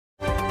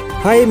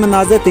Hai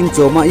menaza ting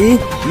coma I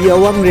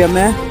awang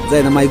riame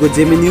zai namai go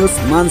Zeme news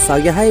man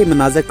sage hai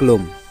menaza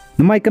klum.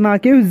 Namai kana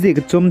ke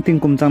zik chum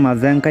ting kum chang na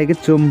jang kai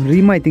ke chum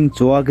rimai ting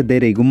choa ke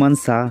dere guman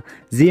sa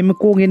Zeme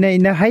ko ngina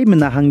ina hai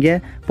mena hangge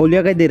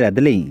polia ga dera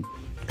dele.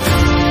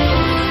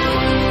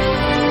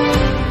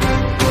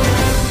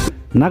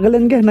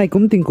 Nagaland ge nai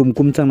kum ting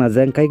kum chang na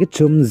jang kai ke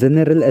chum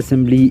General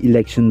Assembly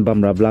election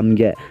bamra blam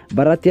ge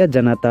Bharatiya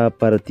Janata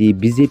Party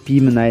BJP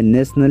menai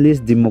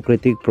Nationalist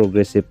Democratic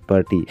Progressive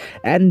Party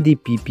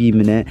NDPP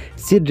menai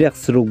sidrak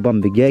sruk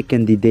bam ge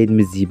candidate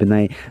mizi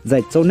benai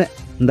zai chone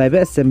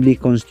Daiba Assembly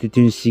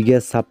constituency ge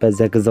sapa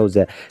jak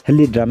zawja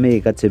hali drama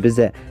ka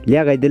chebeze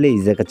lia gai dele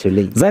iza ka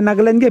chule zai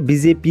Nagaland ge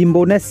BJP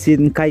mbona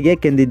sin kai ge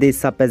candidate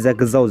sapa jak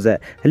zawja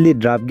hali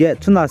drab ge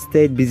chuna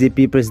state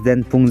BJP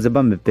president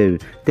pungjaba mepe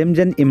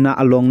temjen imna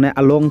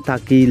along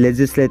taki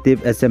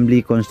legislative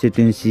assembly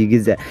constituency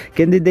ge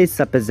candidate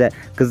sapa jak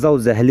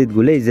zawja hali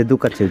gule iza du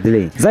ka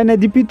chedele zai na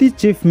deputy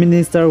chief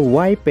minister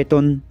Y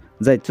Peton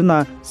zai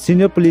chuna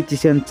senior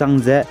politician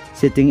changje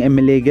sitting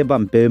MLA ge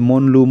bampe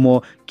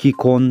monlumo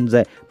Kikon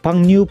zai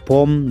Pangnew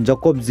Pom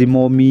Jacob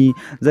Zimomi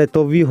zai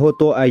Tovi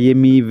Hoto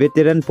Ayemi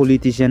veteran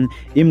politician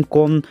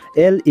Imkon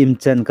L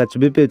Imchan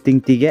kachbe pe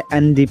tingtige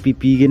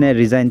NDPP ge na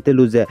resign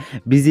telu je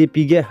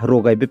BJP ge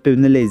rogai be pe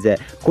ne leje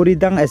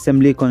Koridang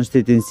assembly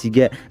constituency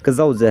ge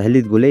kazau je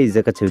halit gule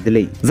je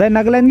kachedele zai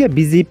Nagaland ge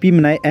BJP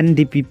menai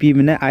NDPP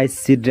menai I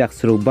seat rak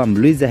sru bam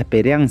lui je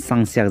periang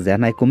sangsyak je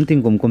nai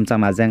kumting kum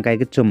chama jang kai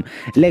ge chum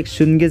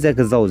election ge je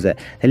kazau je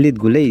halit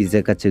gule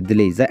je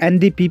kachedele zai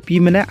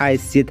NDPP menai I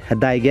seat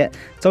hadai ge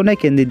chona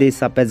candidate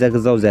sapa jak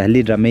zawja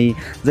hali ramei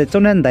zai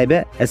chona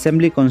daibe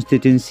assembly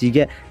constituency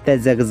ge ta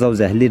jak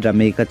zawja hali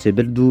ramei ka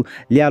chebeldu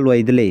lia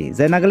loi dele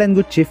zai Nagaland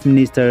gu chief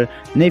minister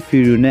ne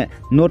firu ne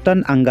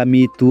notan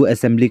angami 2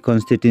 assembly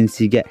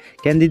constituency ge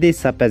candidate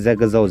sapa jak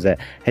zawja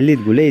hali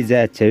gule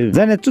ja che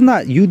zai chuna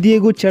UDA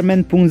gu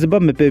chairman pungjba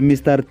mepe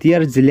Mr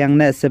Tiar Zilyang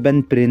ne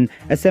 7 print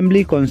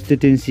assembly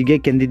constituency ge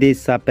candidate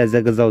sapa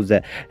jak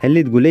zawja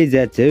hali gule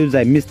ja che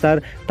zai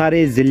Mr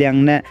Tare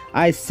Zilyang ne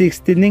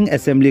I16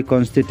 assembly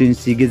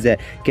constituency ge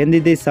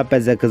candidate sapa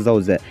jak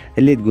zawja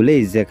elit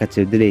gule je ka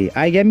chedele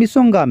ai mi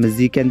songa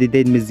mizi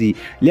candidate mizi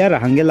lia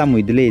hangela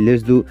muidele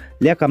lesdu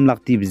lia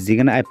kamlakti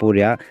bizigana ai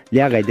poria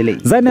lia gaidele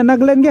zaina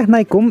Nagaland ge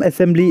naikum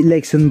assembly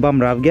election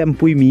bamrav ge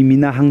pui mi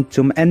mina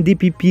hangchum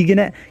NDPP ge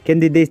ne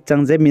candidate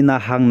changje mina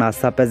hangna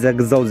sapa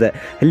jak zawja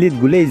elit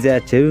gule je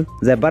che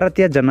za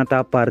Bharatiya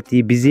Janata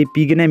Party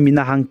BJP ge ne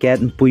mina hang ket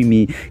pui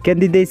mi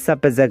candidate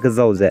sapa jak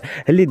zawja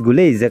elit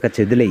gule je ka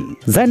chedele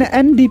zaina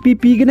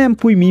NDPP ge ne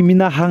pui mi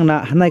mina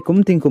hangna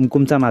naikum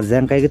kum chana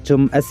jang kai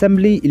chum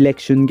assembly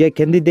election ge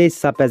candidate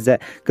sapaza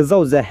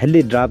kazauza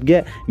heli drab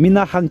ge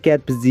mina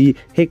hangket pzi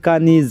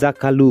hekani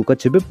zakalu ka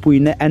chebe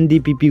puina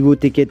NDPP go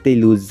ticket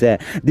teluze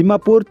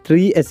Dimapur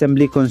 3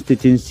 assembly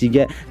constituency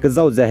ge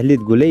kazauza heli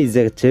gule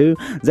je che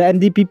za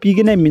NDPP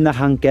ge na mina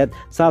hangket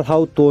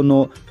salhau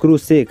tono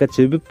kruse ka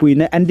chebe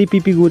puina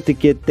NDPP go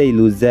ticket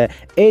teluze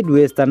 8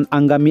 western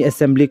angami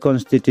assembly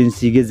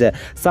constituency ge je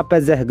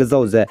sapaza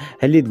kazauza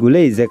heli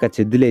gule je ka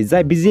chedile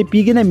za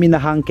BJP ge na mina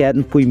hangket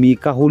puimi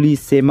Kahuli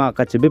Sema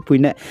kachebe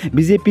puina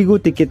BJP go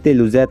ticket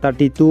teluze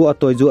 32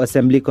 atoizu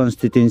assembly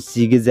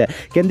constituency ge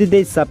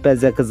candidate sapa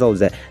jak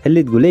zawza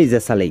helit gule je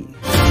salai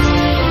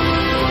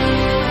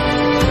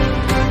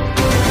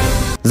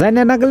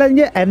Zaina Nagaland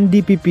ge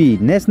NDPP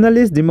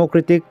Nationalist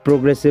Democratic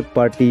Progressive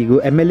Party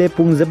go MLA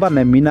pungjaba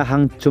me mina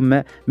hang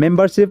chumme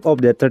membership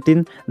of the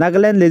 13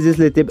 Nagaland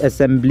Legislative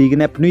Assembly ge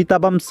pnui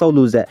tabam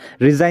soluze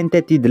resign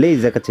teti dele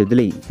je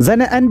kachedele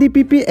Zaina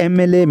NDPP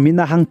MLA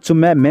mina hang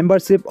chumme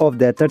membership of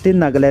the 13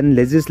 Nagaland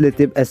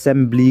Legislative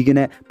Assembly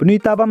ge pnui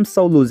tabam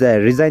soluze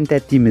resign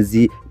teti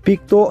mizi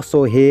Pikto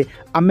Sohe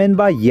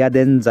Amenba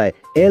Yaden Zai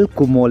El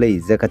Kumole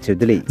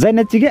Zakachudele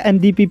Zaina Chige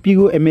NDPP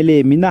go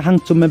MLA Mina Hang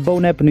Chume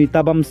Bone Pnui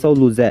Tabam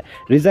Soluze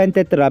resigned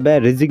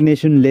Rabe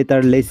resignation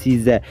letter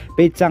Lesize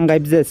Pe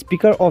Changaibze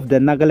Speaker of the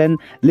Nagaland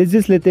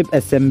Legislative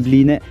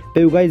Assembly ne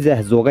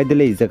Peugaize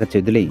Zogaidele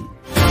Zakachudele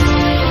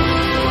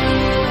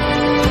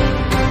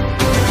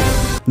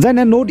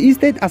Zaina North East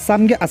State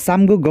Assam ge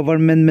Assam go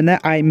government mena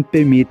IMP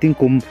meeting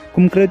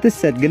kumkrete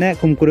set gena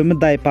kumkurum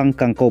dai pang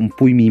kangkom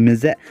pui mi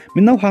meze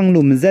minau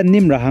hanglu meze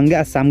nimra hange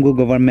Assam go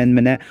government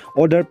mena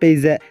order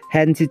peze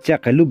hansi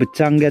chakalu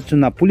bchangge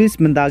chuna police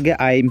mendage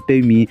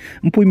IMP mi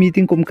pui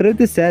meeting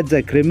kumkrete set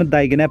za krem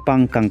dai gena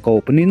pang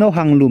kangko punino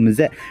hanglu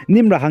meze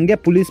nimra hange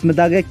police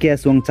mendage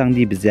case wang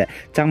changdi beze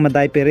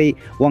changmadai pere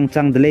wang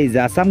changdele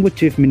za Assam go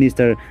chief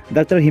minister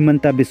Dr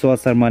Himanta Biswa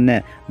Sarma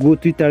ne go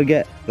Twitter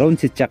ge round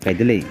si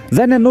chakaidele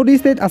Zaina North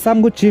East State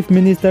Assam go Chief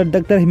Minister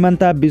Dr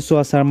Himanta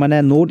Biswa Sarma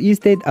ne North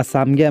East State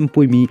Assam ge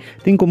puimi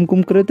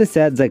tingkum krete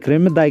set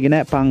zakrem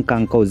daigene pang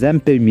kangko zam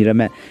pe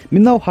mirame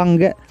minau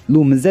hange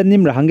lum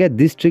zenim rahange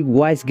district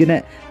wise gene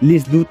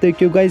list du te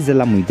kyo gai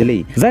zela muidele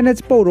zaina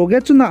chpo roge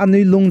chuna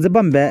anui lung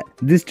zabambe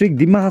district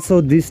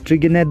dimahaso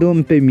district gene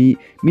dum pe mi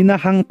mina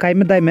hang kai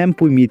medai mem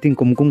pui meeting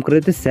kum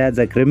krete sa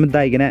za krem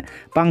dai gene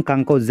pang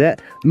kang ko ze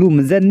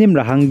lum zenim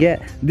rahange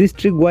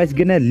district wise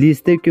gene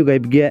list te kyo gai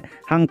bge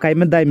hang kai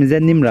medai me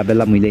zenim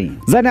rabela muile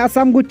zaina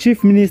asam gu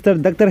chief minister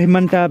dr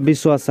himanta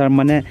biswa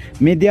sarma ne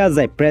media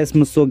zai press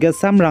musoge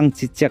samrang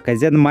chicha kai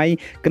zen mai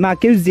kana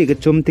ke ji ge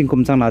chum ting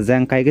kum chang na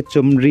jang kai ge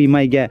chum ri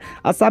mai ge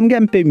asam ge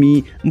mpe mi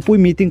mpui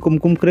meeting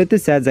kum krete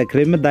sa za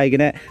krem dai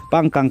gene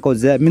pang kang ko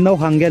ze mino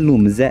hange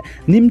lum ze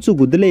nim chu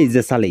gudle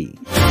ze sale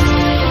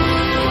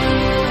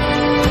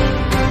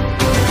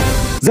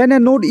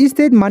Zaina North East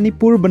State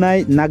Manipur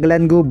banai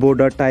Nagaland go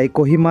border tai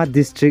Kohima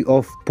district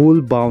of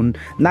Pool bound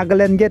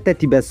Nagaland ge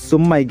tetibes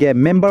summai ge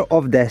member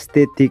of the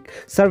static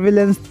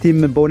surveillance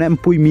team bonem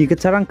pui mi ke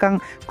charangkang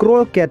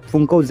krol cat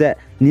fungko ze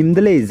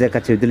nimdele ze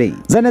kachedele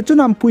Zaina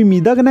chunam pui mi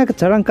dagna ke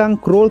charangkang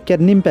krol cat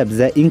nim pep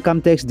ze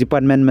income tax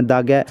department me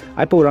dage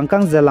aipo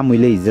rangkang ze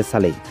lamuile ze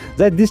sale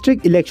za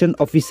district election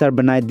officer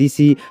banai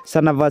DC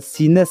Sanava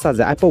Sine sa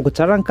ze aipo ke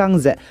charangkang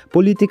ze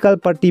political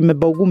party me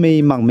bogu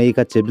me mang me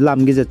ka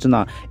cheblam ge ze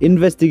chuna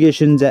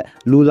investigation je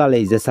lula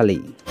le je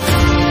sale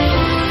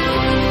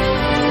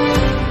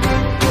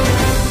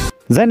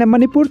Zaina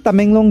Manipur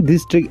Tamenglong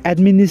district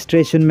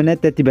administration mene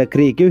tetiba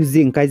kri ke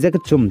jing kai jak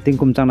chum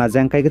tingkum changna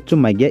jang kai ke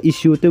chum mai ge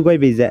issue te goi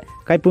beje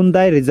kai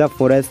pundai reserve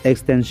forest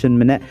extension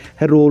mene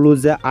herolu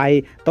je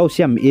ai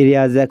tausiam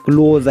area je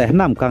close je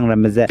nam kang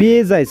ram je pe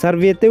je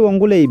survey te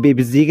wangule be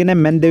biji ge ne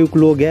mende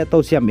klo ge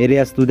tausiam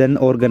area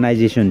student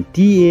organization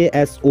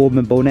TASO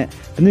me bone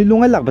ni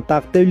lunga lak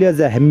batak te le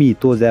je hemi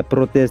to je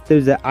protest te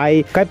je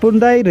ai kai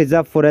pundai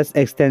reserve forest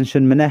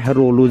extension mene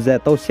herolu je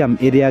tausiam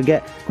area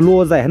ge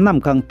close je nam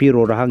kang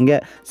piro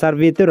rahange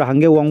survey te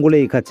rahange wangule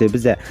khache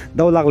bje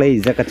dawlak le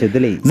je kache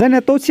dele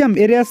zana tausiam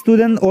area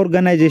student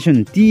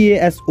organization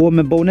TASO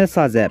me bone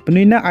sa je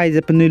pnuina ai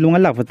je pnui lunga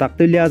lak batak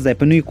te le je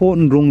pnui ko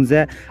nrung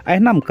je ai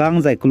nam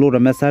kang je klora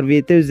me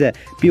survey te je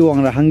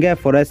piwang rahange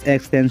forest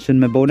extension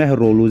me bone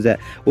herolu je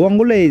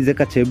wangule je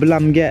kache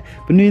blam ge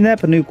pnuina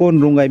pnui ko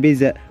nrung ai be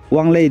je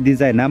wanglei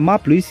design ma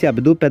pluisia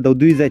bdu pedo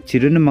dui za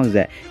chirin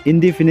mangza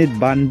indefinite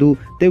bandu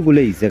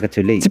tegulei za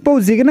kachele chipo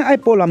jigna ai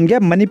polam ge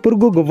manipur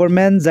gu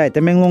government zai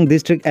tamenglong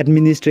district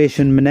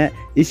administration mene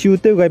issue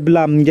te gai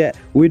blam ge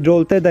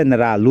withdrawal te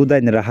dainara lu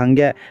dainara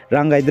hange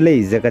rangai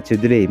delei za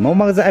kachudre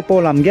momang za ai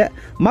polam ge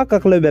ma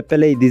kakle be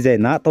pele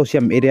design na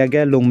tosiam area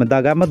ge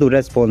longmadaga madu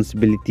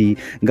responsibility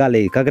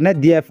gale kagna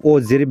DFO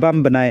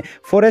ziribam banai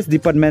forest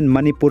department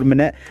manipur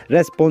mene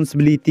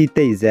responsibility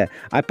te za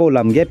ai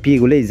polam ge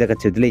pigulei za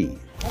kachudle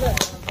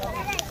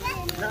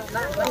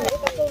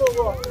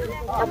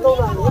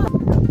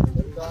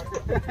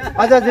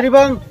Aja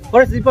Ziribang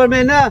Forest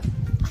Department na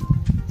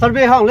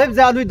survey hang lep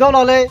za lui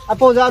dollar le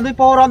apo za lui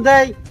program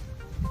dai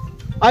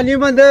ani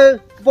man de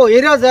po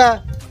area za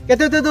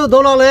kete te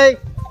dollar le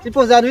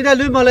tipo za lui da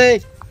lui ma le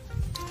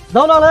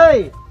dollar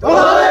le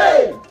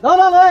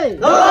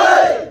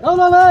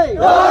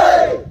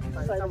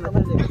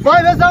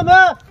Bye bye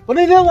sama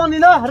puni le wang ni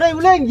la re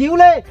uleng yiu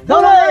le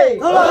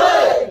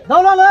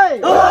dollar le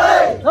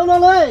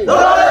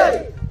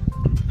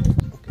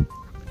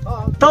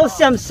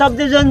Tausiam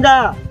subdivision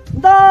da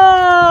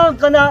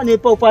kana ni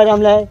po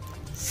param le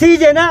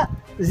season na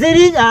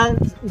zeri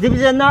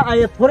division na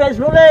ay forest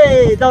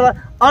le da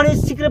ani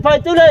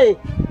sacrifice to le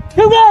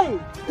tugai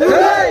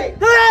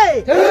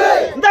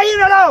dai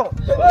ra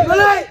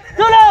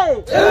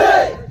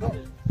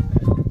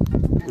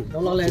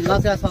dollar le la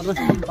sa sa na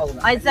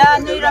ai za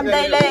ni ram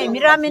dai le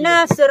miramina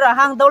sura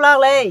hang dollar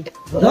le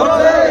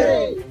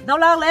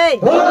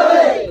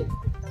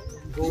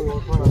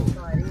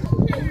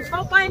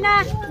Kau pai na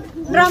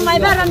ramai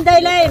baram dai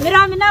le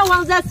miramina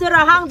wangza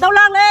sura hang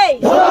dollar le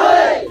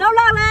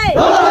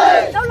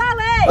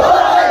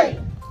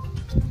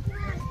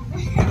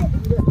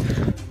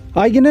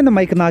Aigene na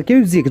maik na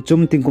ke zik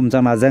chum tingkum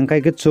chana jang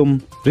kai ke chum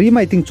ri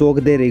mai ting chok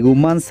de regu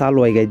man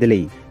salwai gai dele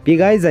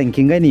pigai jang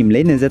kingai nim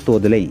le ne je to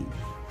dele